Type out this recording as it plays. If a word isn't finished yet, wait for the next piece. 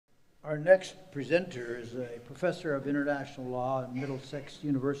Our next presenter is a professor of international law at Middlesex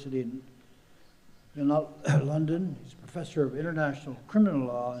University in London. He's professor of international criminal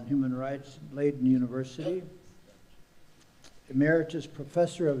law and human rights at Leiden University, emeritus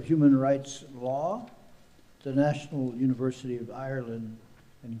professor of human rights law at the National University of Ireland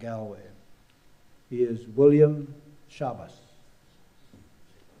in Galway. He is William Schabas.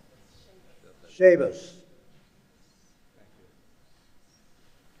 Schabas.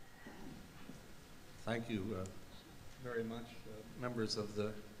 Thank you very much, members of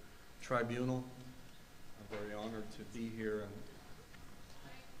the Tribunal. I'm very honored to be here,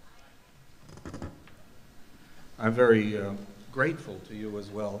 and I'm very grateful to you as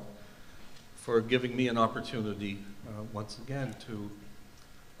well for giving me an opportunity once again to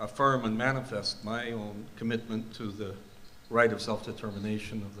affirm and manifest my own commitment to the right of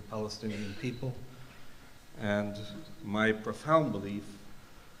self-determination of the Palestinian people, and my profound belief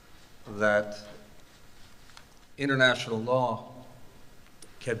that international law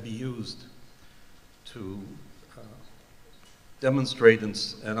can be used to demonstrate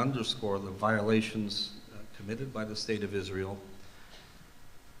and underscore the violations committed by the State of Israel,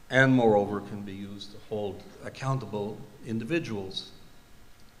 and moreover can be used to hold accountable individuals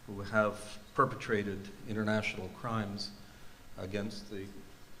who have perpetrated international crimes against the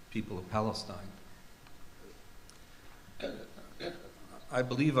people of Palestine. I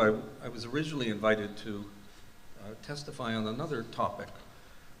believe I was originally invited to testify on another topic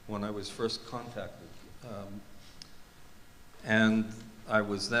when I was first contacted. And I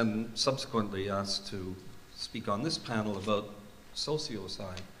was then subsequently asked to speak on this panel about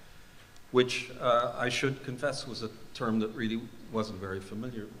sociocide, which I should confess was a term that really wasn't very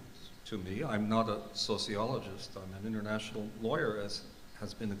familiar to me. I'm not a sociologist, I'm an international lawyer, as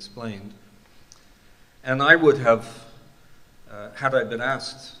has been explained. And I would have, had I been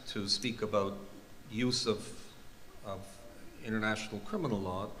asked to speak about use of international criminal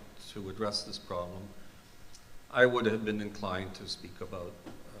law to address this problem, I would have been inclined to speak about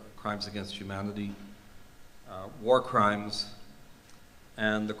crimes against humanity, war crimes,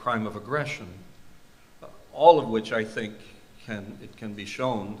 and the crime of aggression, all of which I think it can be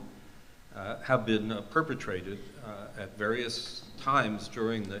shown have been perpetrated at various times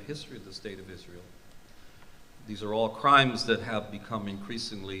during the history of the State of Israel. These are all crimes that have become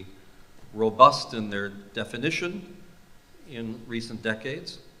increasingly robust in their definition in recent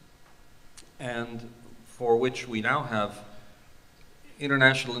decades, and for which we now have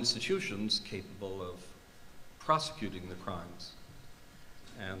international institutions capable of prosecuting the crimes.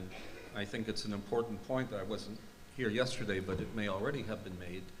 And I think it's an important point. I wasn't here yesterday, but it may already have been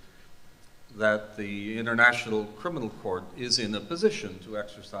made, that the International Criminal Court is in a position to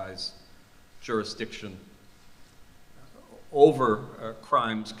exercise jurisdiction over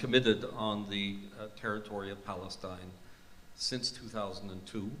crimes committed on the territory of Palestine since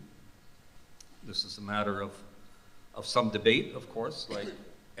 2002. This is a matter of some debate, of course, like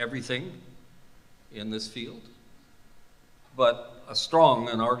everything in this field. But a strong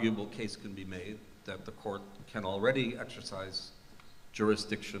and arguable case can be made that the court can already exercise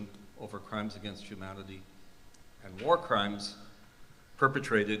jurisdiction over crimes against humanity and war crimes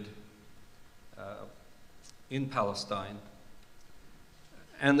perpetrated in Palestine,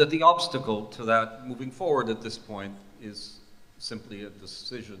 and that the obstacle to that moving forward at this point is simply a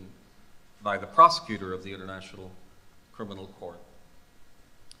decision by the prosecutor of the International Criminal Court.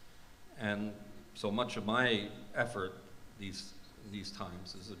 And so much of my effort these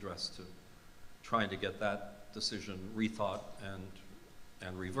times is addressed to trying to get that decision rethought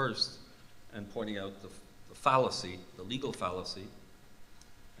and reversed, and pointing out the fallacy, the legal fallacy,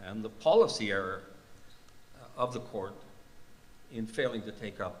 and the policy error of the court in failing to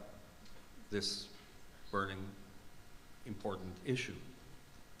take up this burning, important issue.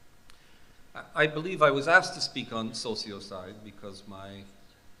 I believe I was asked to speak on sociocide because my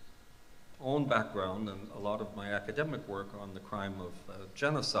own background and a lot of my academic work on the crime of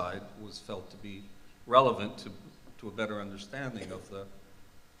genocide was felt to be relevant to a better understanding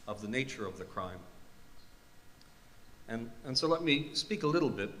of the nature of the crime. And so let me speak a little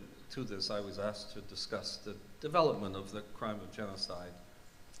bit to this. I was asked to discuss the development of the crime of genocide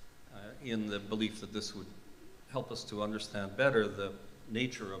in the belief that this would help us to understand better the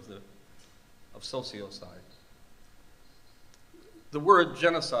nature of sociocide. The word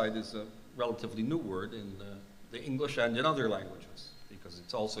genocide is a relatively new word in the English and in other languages, because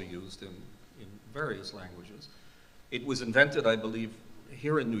it's also used in various languages. It was invented, I believe,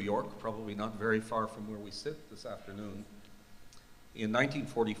 here in New York, probably not very far from where we sit this afternoon, in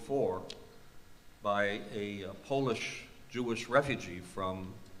 1944 by a Polish Jewish refugee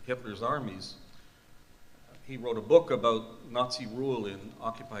from Hitler's armies. He wrote a book about Nazi rule in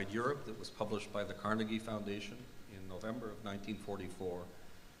occupied Europe that was published by the Carnegie Foundation in November of 1944.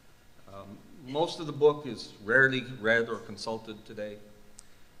 Most of the book is rarely read or consulted today,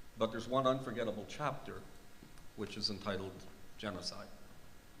 but there's one unforgettable chapter which is entitled Genocide.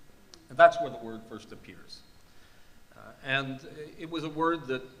 And that's where the word first appears. And it was a word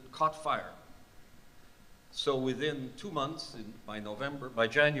that caught fire. So within 2 months, by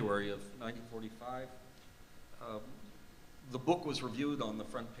January of 1945, the book was reviewed on the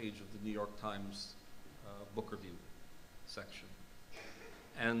front page of the New York Times book review section.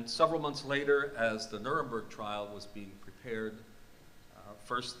 And several months later, as the Nuremberg trial was being prepared,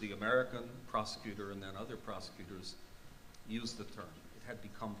 first the American prosecutor and then other prosecutors used the term. It had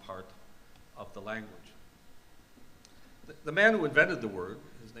become part of the language. The man who invented the word,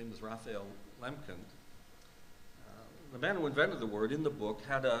 his name is Raphael Lemkin, the man who invented the word in the book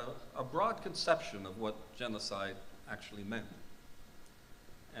had a broad conception of what genocide actually meant.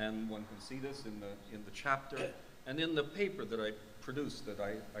 And one can see this in the chapter and in the paper that I produced that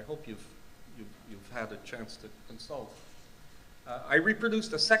I hope you've had a chance to consult. I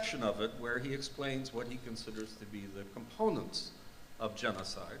reproduced a section of it where he explains what he considers to be the components of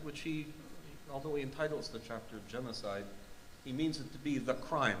genocide, which he, although he entitles the chapter Genocide, he means it to be the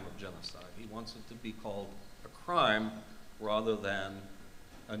crime of genocide. He wants it to be called a crime rather than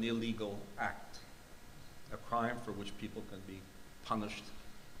an illegal act, a crime for which people can be punished,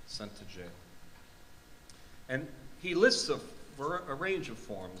 sent to jail. And he lists a range of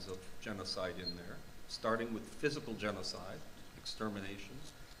forms of genocide in there, starting with physical genocide, extermination,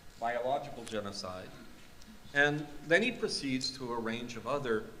 biological genocide, and then he proceeds to a range of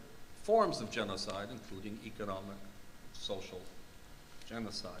other forms of genocide, including economic, social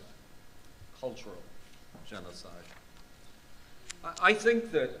genocide, cultural genocide. I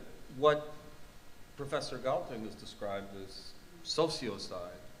think that what Professor Galtung has described as sociocide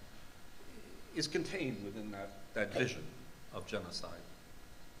is contained within that vision of genocide.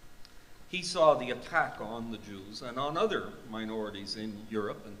 He saw the attack on the Jews and on other minorities in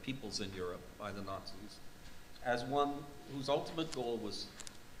Europe and peoples in Europe by the Nazis as one whose ultimate goal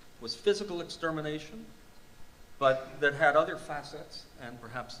was physical extermination, but that had other facets and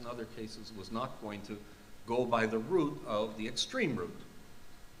perhaps in other cases was not going to go by the route of the extreme route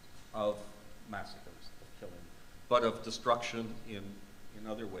of massacres, of killing, but of destruction in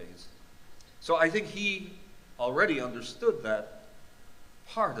other ways. So I think he already understood that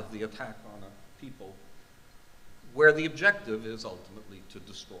part of the attack on a people where the objective is ultimately to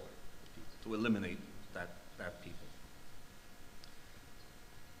destroy the people, to eliminate that people.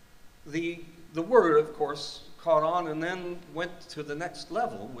 The word, of course, caught on and then went to the next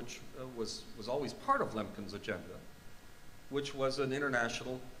level, which was always part of Lemkin's agenda, which was an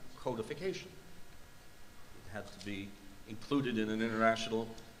international codification. It had to be included in an international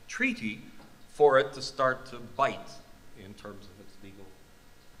treaty for it to start to bite in terms of its legal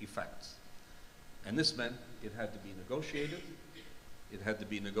effects. And this meant it had to be negotiated. It had to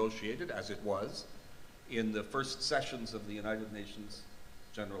be negotiated, as it was, in the first sessions of the United Nations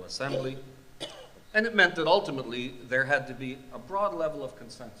General Assembly. And it meant that ultimately there had to be a broad level of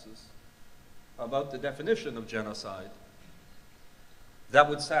consensus about the definition of genocide that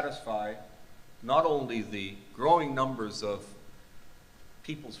would satisfy not only the growing numbers of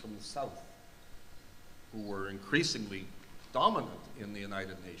peoples from the South who were increasingly dominant in the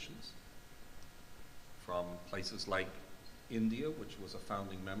United Nations, from places like India, which was a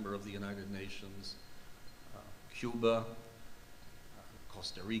founding member of the United Nations, Cuba,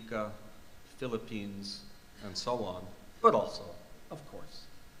 Costa Rica, Philippines, and so on, but also, of course,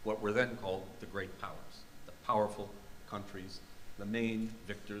 what were then called the great powers, the powerful countries, the main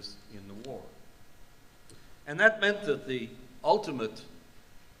victors in the war. And that meant that the ultimate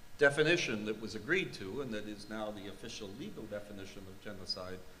definition that was agreed to, and that is now the official legal definition of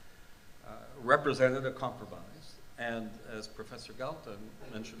genocide, represented a compromise, and as Professor Galtung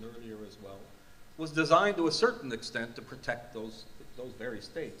mentioned earlier as well, was designed to a certain extent to protect those very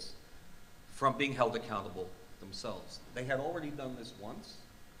states from being held accountable themselves. They had already done this once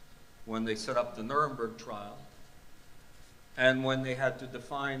when they set up the Nuremberg trial and when they had to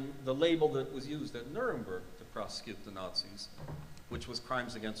define the label that was used at Nuremberg to prosecute the Nazis, which was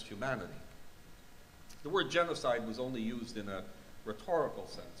crimes against humanity. The word genocide was only used in a rhetorical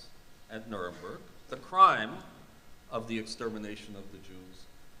sense at Nuremberg. The crime of the extermination of the Jews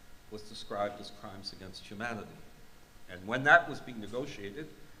was described as crimes against humanity. And when that was being negotiated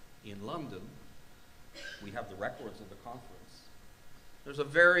in London, we have the records of the conference. There's a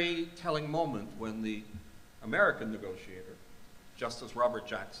very telling moment when the American negotiator, Justice Robert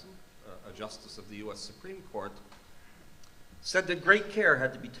Jackson, a justice of the US Supreme Court, said that great care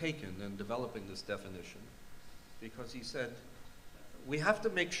had to be taken in developing this definition, because he said, we have to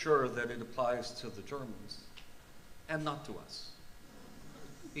make sure that it applies to the Germans and not to us.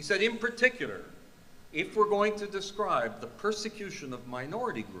 He said, in particular, if we're going to describe the persecution of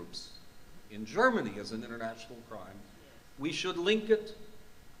minority groups in Germany as an international crime, we should link it,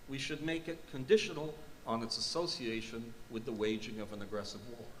 we should make it conditional on its association with the waging of an aggressive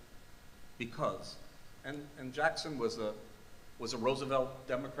war. Because, and Jackson was a Roosevelt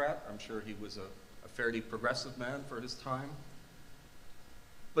Democrat. I'm sure he was a fairly progressive man for his time.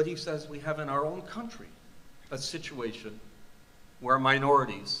 But he says we have in our own country a situation where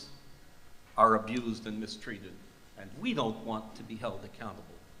minorities are abused and mistreated, and we don't want to be held accountable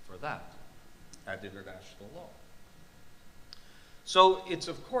for that at international law. So it's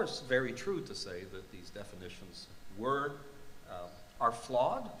of course very true to say that these definitions are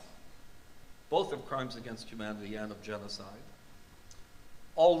flawed, both of crimes against humanity and of genocide.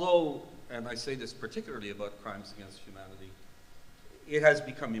 Although, and I say this particularly about crimes against humanity, it has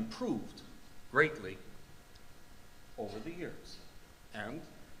become improved greatly over the years. And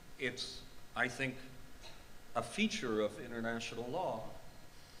it's, I think, a feature of international law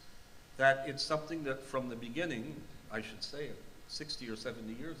that it's something that from the beginning, I should say it, 60 or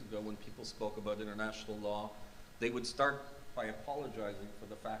 70 years ago when people spoke about international law, they would start by apologizing for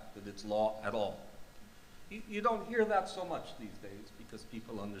the fact that it's law at all. You don't hear that so much these days because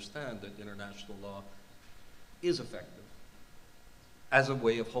people understand that international law is effective as a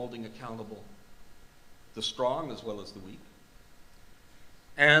way of holding accountable the strong as well as the weak,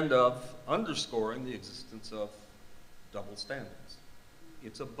 and of underscoring the existence of double standards.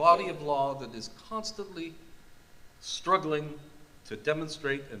 It's a body of law that is constantly struggling to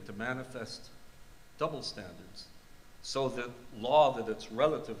demonstrate and to manifest double standards so that law that it's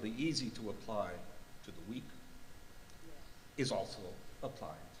relatively easy to apply to the weak is also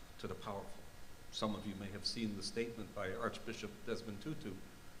applied to the powerful. Some of you may have seen the statement by Archbishop Desmond Tutu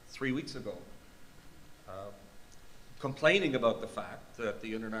 3 weeks ago, complaining about the fact that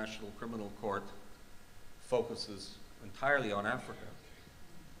the International Criminal Court focuses entirely on Africa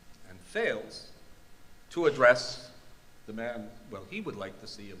and fails to address the man, well, he would like to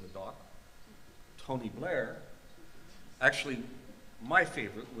see in the dock, Tony Blair. Actually, my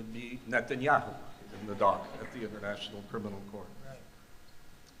favorite would be Netanyahu in the dock at the International Criminal Court. Right.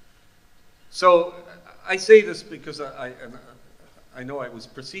 So I say this because I know I was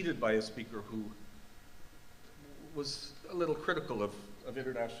preceded by a speaker who was a little critical of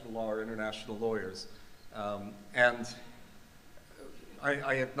international law or international lawyers. And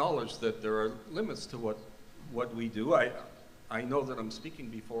I acknowledge that there are limits to what we do. I know that I'm speaking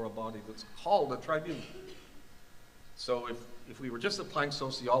before a body that's called a tribunal. So if we were just applying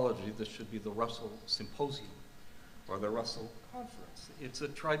sociology, this should be the Russell Symposium or the Russell Conference. It's a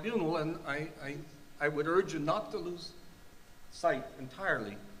tribunal, and I would urge you not to lose sight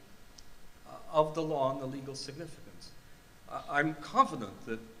entirely of the law and the legal significance. I'm confident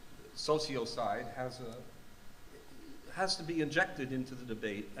that sociocide has to be injected into the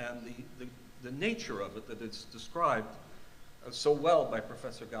debate, and the nature of it that it's described so well by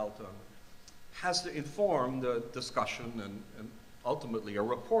Professor Galton has to inform the discussion and ultimately a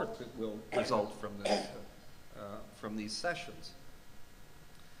report that will result from these sessions.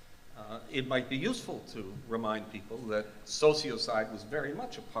 It might be useful to remind people that sociocide was very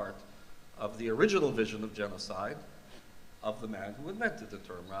much a part of the original vision of genocide of the man who invented the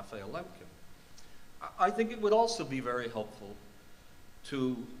term, Raphael Lemkin. I think it would also be very helpful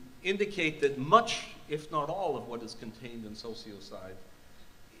to indicate that much, if not all, of what is contained in sociocide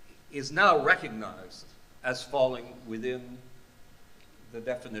is now recognized as falling within the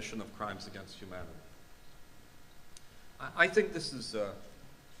definition of crimes against humanity. I think this is,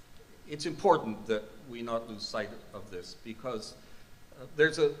 it's important that we not lose sight of this, because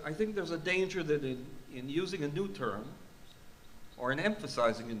I think there's a danger that in using a new term, or in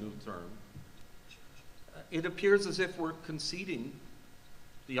emphasizing a new term, it appears as if we're conceding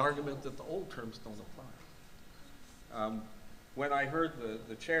the argument that the old terms don't apply. When I heard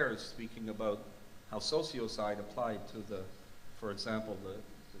the chairs speaking about how sociocide applied to for example, the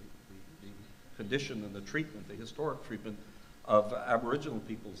condition and the treatment, the historic treatment of Aboriginal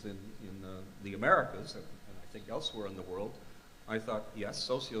peoples in the Americas, and I think elsewhere in the world, I thought, yes,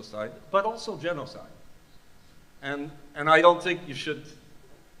 sociocide, but also genocide. And I don't think you should,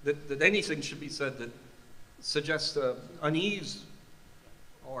 that anything should be said that suggests unease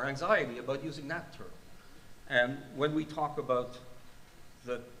or anxiety about using that term. And when we talk about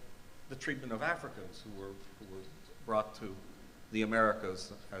the treatment of Africans who were brought to the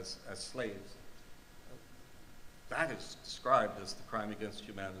Americas as slaves. That is described as the crime against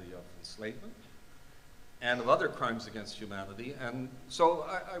humanity of enslavement and of other crimes against humanity. And so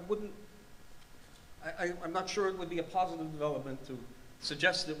I'm not sure it would be a positive development to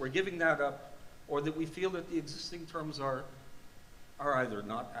suggest that we're giving that up, or that we feel that the existing terms are either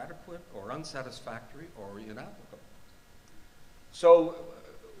not adequate or unsatisfactory or inapplicable. So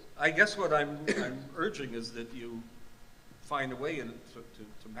I guess what I'm urging is that you find a way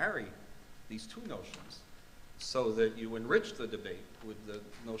to marry these two notions, so that you enrich the debate with the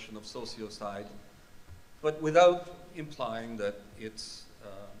notion of sociocide, but without implying that it's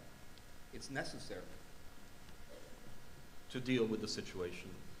necessary to deal with the situation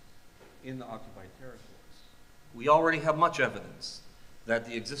in the occupied territories. We already have much evidence that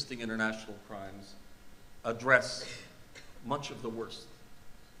the existing international crimes address much of the worst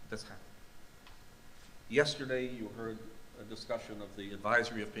that's happened. Yesterday, you heard a discussion of the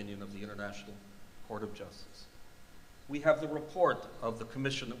advisory opinion of the International Court of Justice. We have the report of the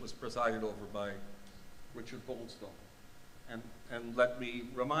commission that was presided over by Richard Goldstone. And let me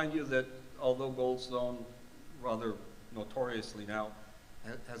remind you that although Goldstone, rather notoriously now,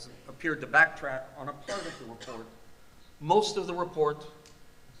 has appeared to backtrack on a part of the report, most of the report,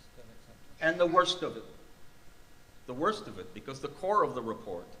 and the worst of it, because the core of the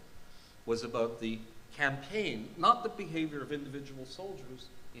report was about the campaign, not the behavior of individual soldiers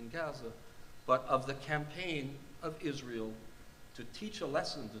in Gaza, but of the campaign of Israel to teach a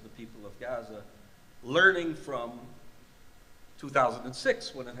lesson to the people of Gaza, learning from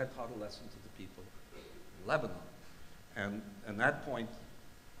 2006, when it had taught a lesson to the people in Lebanon. And that point,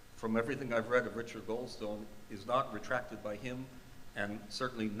 from everything I've read of Richard Goldstone, is not retracted by him, and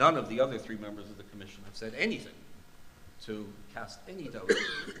certainly none of the other three members of the commission have said anything to cast any doubt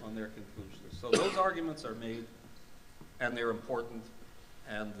on their conclusions. So those arguments are made, and they're important,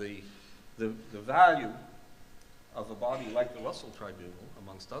 and the value of a body like the Russell Tribunal,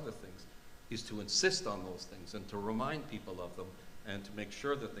 amongst other things, is to insist on those things and to remind people of them and to make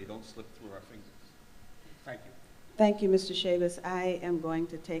sure that they don't slip through our fingers. Thank you. Thank you, Mr. Schabas. I am going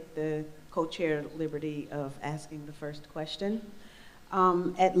to take the co-chair liberty of asking the first question.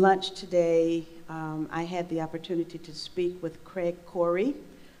 At lunch today, I had the opportunity to speak with Craig Corey,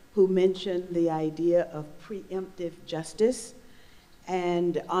 who mentioned the idea of preemptive justice.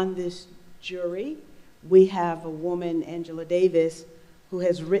 And on this jury, we have a woman, Angela Davis, who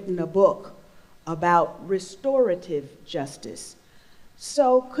has written a book about restorative justice.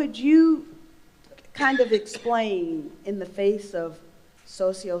 So could you kind of explain, in the face of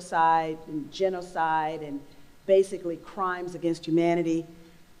sociocide and genocide and basically crimes against humanity,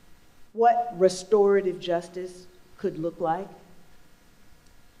 what restorative justice could look like?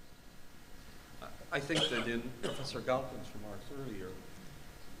 I think that in Professor Galpin's remarks earlier,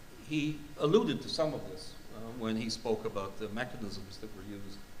 he alluded to some of this when he spoke about the mechanisms that were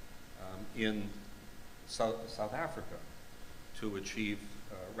used in South Africa to achieve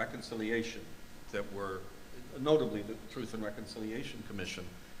reconciliation, that were notably the Truth and Reconciliation Commission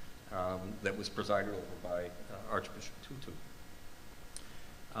that was presided over by Archbishop Tutu.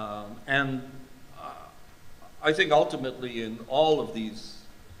 And I think ultimately in all of these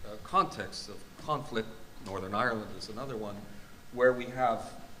contexts of conflict, Northern Ireland is another one, where we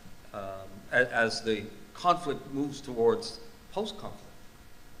have, as the conflict moves towards post-conflict,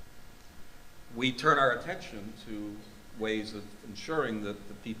 we turn our attention to ways of ensuring that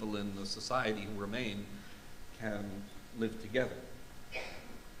the people in the society who remain can live together.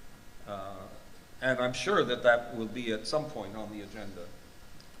 And I'm sure that that will be at some point on the agenda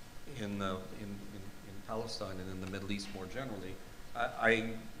in Palestine and in the Middle East more generally.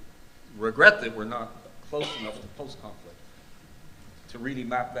 I regret that we're not close enough to post-conflict to really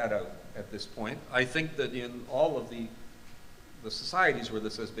map that out at this point. I think that in all of the societies where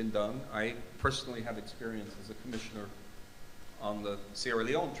this has been done, I personally have experience as a commissioner on the Sierra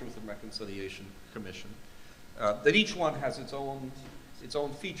Leone Truth and Reconciliation Commission, that each one has its own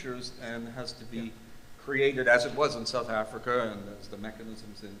features and has to be created, as it was in South Africa and as the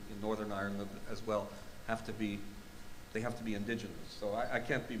mechanisms in Northern Ireland as well have to be indigenous. So I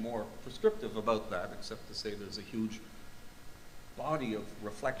can't be more prescriptive about that, except to say there's a huge body of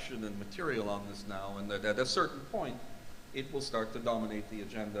reflection and material on this now, and that at a certain point it will start to dominate the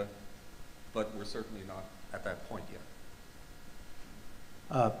agenda, but we're certainly not at that point yet.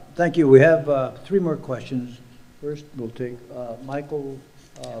 Thank you. We have three more questions. First, we'll take Michael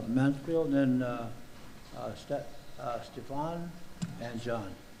Mansfield, and then Stefan and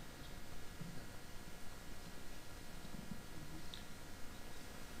John.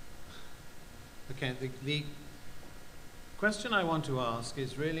 Okay, the question I want to ask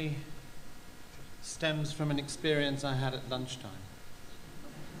is really stems from an experience I had at lunchtime.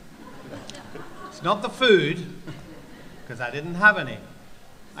 It's not the food, because I didn't have any.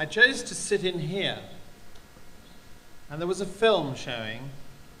 I chose to sit in here, and there was a film showing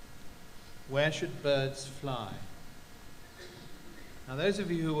Where Should Birds Fly? Now those of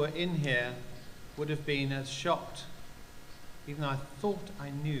you who were in here would have been as shocked, even though I thought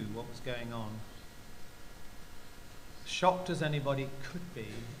I knew what was going on, shocked as anybody could be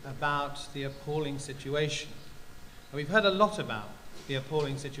about the appalling situation. And we've heard a lot about the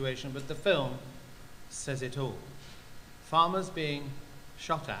appalling situation, but the film says it all. Farmers being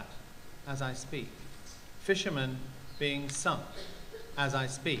shot at as I speak. Fishermen being sunk as I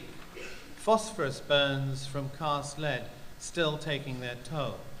speak. Phosphorus burns from cast lead still taking their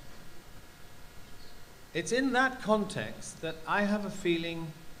toll. It's in that context that I have a feeling,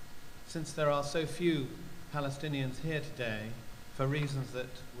 since there are so few Palestinians here today, for reasons that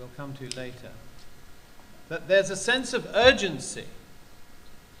we'll come to later, that there's a sense of urgency,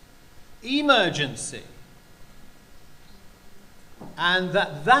 emergency, and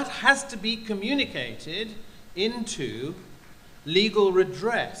that has to be communicated into legal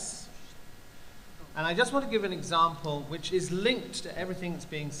redress. And I just want to give an example which is linked to everything that's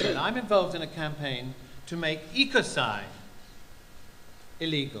being said. I'm involved in a campaign to make ecocide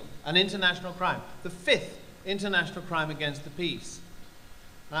illegal, an international crime, the 5th international crime against the peace.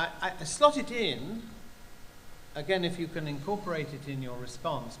 Now, I slot it in, again, if you can incorporate it in your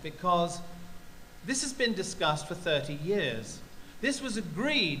response, because this has been discussed for 30 years. This was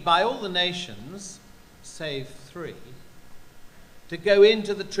agreed by all the nations, save 3, to go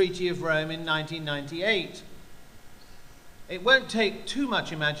into the Treaty of Rome in 1998. It won't take too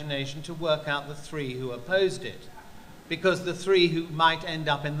much imagination to work out the 3 who opposed it, because the 3 who might end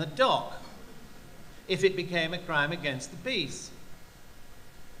up in the dock if it became a crime against the peace.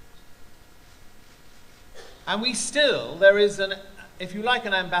 And we still, there is an, if you like,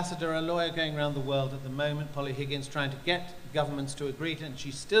 an ambassador, a lawyer going around the world at the moment, Polly Higgins, trying to get governments to agree to it, and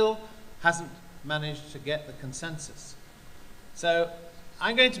she still hasn't managed to get the consensus. So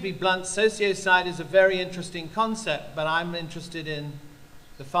I'm going to be blunt. Sociocide is a very interesting concept, but I'm interested in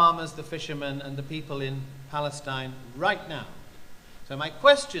the farmers, the fishermen, and the people in Palestine right now. So my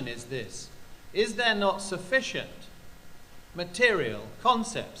question is this: is there not sufficient material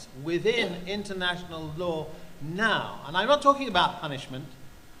concepts within international law now? And I'm not talking about punishment.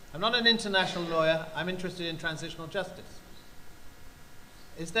 I'm not an international lawyer. I'm interested in transitional justice.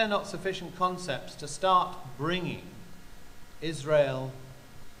 Is there not sufficient concepts to start bringing Israel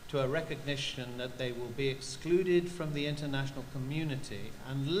to a recognition that they will be excluded from the international community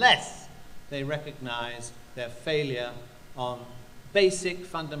unless they recognize their failure on basic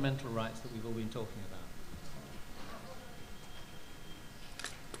fundamental rights that we've all been talking about?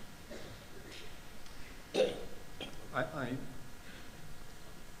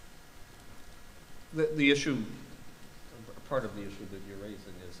 The issue, part of the issue that you're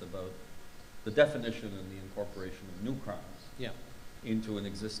raising is about the definition and the incorporation of new crimes into an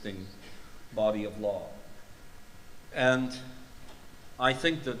existing body of law. And I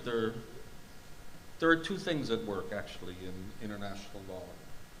think that there are 2 things at work, actually, in international law.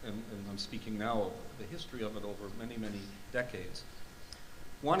 And I'm speaking now of the history of it over many, many decades.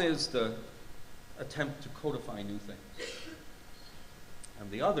 One is the attempt to codify new things. And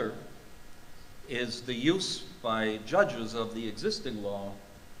the other is the use by judges of the existing law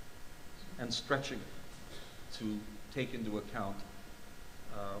and stretching it to take into account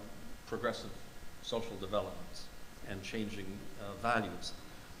progressive social developments and changing values.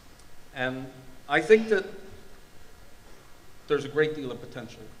 And I think that there's a great deal of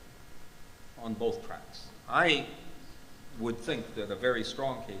potential on both tracks. I would think that a very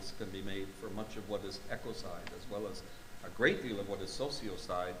strong case can be made for much of what is ecocide, as well as a great deal of what is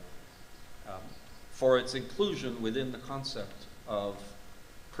sociocide, for its inclusion within the concept of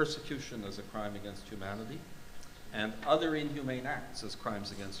persecution as a crime against humanity and other inhumane acts as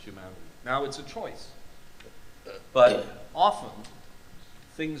crimes against humanity. Now, it's a choice, but often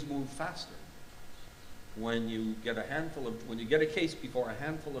things move faster when you get when you get a case before a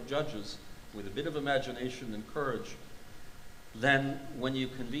handful of judges with a bit of imagination and courage, than when you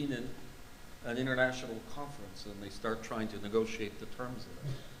convene an international conference and they start trying to negotiate the terms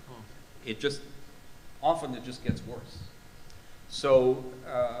of it. Often it just gets worse. So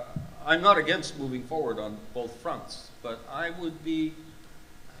I'm not against moving forward on both fronts, but I would be,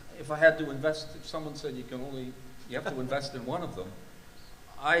 if I had to invest, if someone said you have to invest in one of them,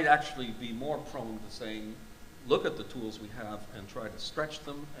 I'd actually be more prone to saying, look at the tools we have and try to stretch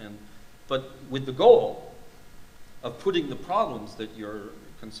them, but with the goal of putting the problems that you're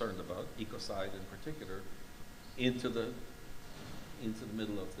concerned about, ecocide in particular, into the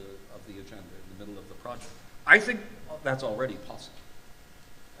middle of the agenda, in the middle of the project. I think that's already possible,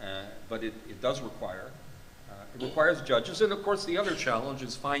 but it does require, it requires judges, and of course the other challenge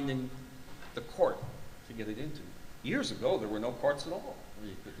is finding the court to get it into. Years ago, there were no courts at all where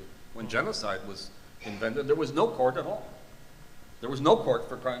you could do it. When genocide was invented, there was no court at all. There was no court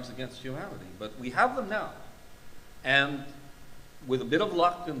for crimes against humanity, but we have them now. And with a bit of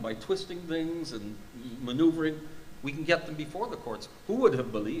luck and by twisting things and maneuvering, we can get them before the courts. Who would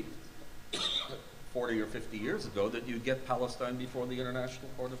have believed 40 or 50 years ago that you'd get Palestine before the International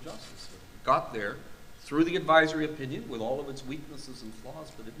Court of Justice? It got there through the advisory opinion with all of its weaknesses and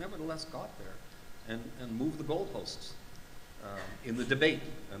flaws, but it nevertheless got there and moved the goalposts in the debate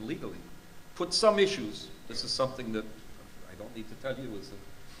and legally. Put some issues, this is something that I don't need to tell you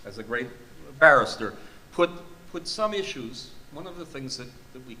as a great barrister, put some issues, one of the things that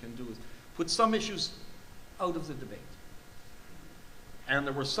we can do is put some issues out of the debate. And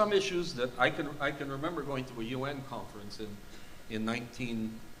there were some issues that I can remember going to a UN conference in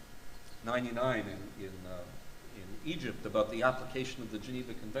 1999 in Egypt about the application of the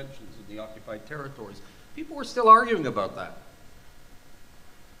Geneva Conventions in the occupied territories. People were still arguing about that.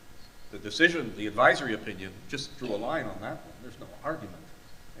 The decision, the advisory opinion, just drew a line on that one. There's no argument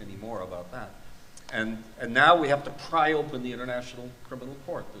anymore about that. And now we have to pry open the International Criminal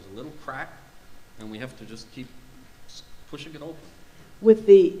Court. There's a little crack, and we have to just keep pushing it open. With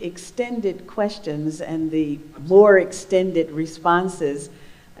the extended questions and the more extended responses,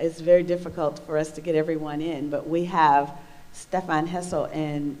 it's very difficult for us to get everyone in, but we have Stefan Hessel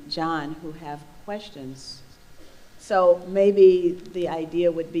and John who have questions. So maybe the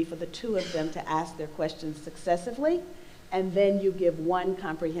idea would be for the two of them to ask their questions successively, and then you give one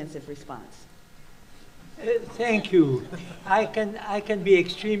comprehensive response. Thank you. I can be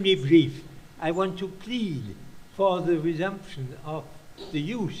extremely brief. I want to plead for the resumption of the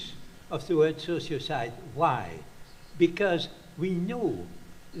use of the word sociocide. Why? Because we know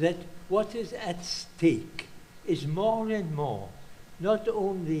that what is at stake is more and more not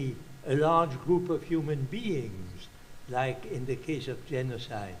only a large group of human beings, like in the case of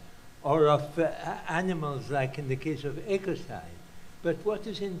genocide, or of animals, like in the case of ecocide, but what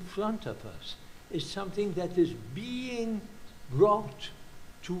is in front of us is something that is being brought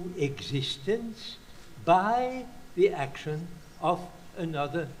to existence by the action of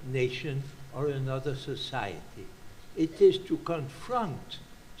another nation or another society. It is to confront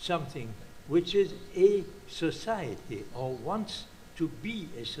something which is a society or wants to be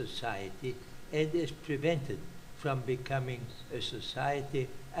a society and is prevented from becoming a society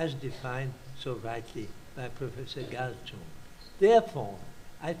as defined so rightly by Professor Galton. Therefore,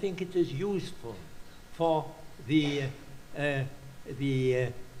 I think it is useful for the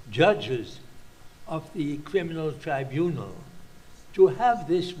judges of the criminal tribunal to have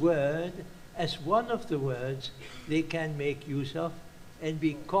this word as one of the words they can make use of and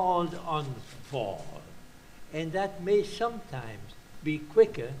be called on for. And that may sometimes be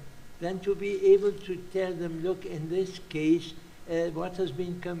quicker than to be able to tell them, look, in this case, what has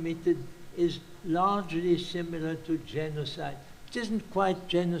been committed is largely similar to genocide. It isn't quite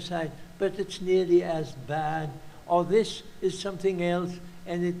genocide, but it's nearly as bad. Or this is something else,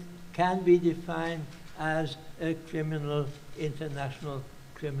 and it can be defined as a criminal, international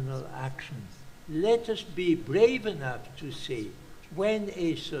criminal action. Let us be brave enough to say, when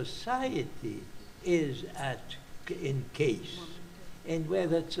a society is in case, and where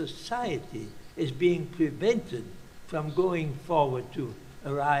that society is being prevented from going forward to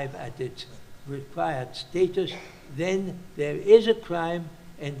arrive at its required status, then there is a crime,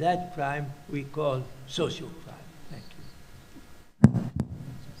 and that crime we call social crime. Thank you.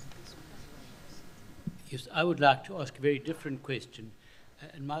 Yes, I would like to ask a very different question.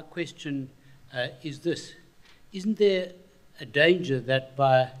 And my question is this. Isn't there a danger that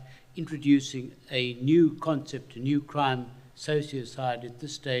by introducing a new concept, a new crime, sociocide at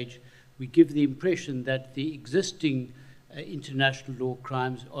this stage, we give the impression that the existing international law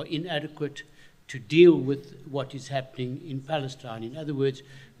crimes are inadequate to deal with what is happening in Palestine? In other words,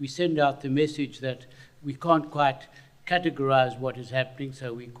 we send out the message that we can't quite categorize what is happening,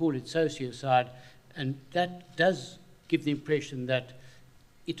 so we call it sociocide, and that does give the impression that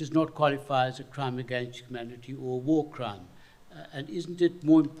it does not qualify as a crime against humanity or a war crime. And isn't it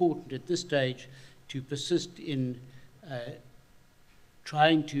more important at this stage to persist in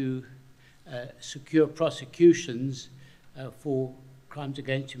trying to secure prosecutions for crimes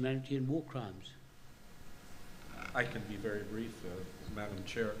against humanity and war crimes? I can be very brief, Madam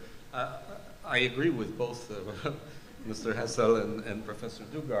Chair. I agree with both Mr. Hessel and Professor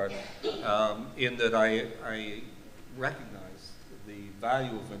Dugard in that I recognize the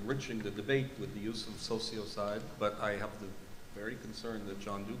value of enriching the debate with the use of sociocide, but I have the very concern that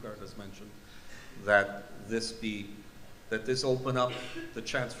John Dugard has mentioned that this open up the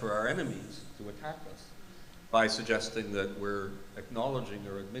chance for our enemies to attack us by suggesting that we're acknowledging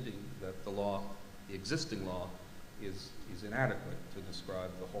or admitting that the existing law is inadequate to describe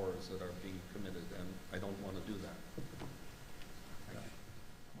the horrors that are being committed, and I don't want to do that.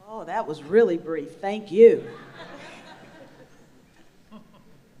 Oh, that was really brief. Thank you.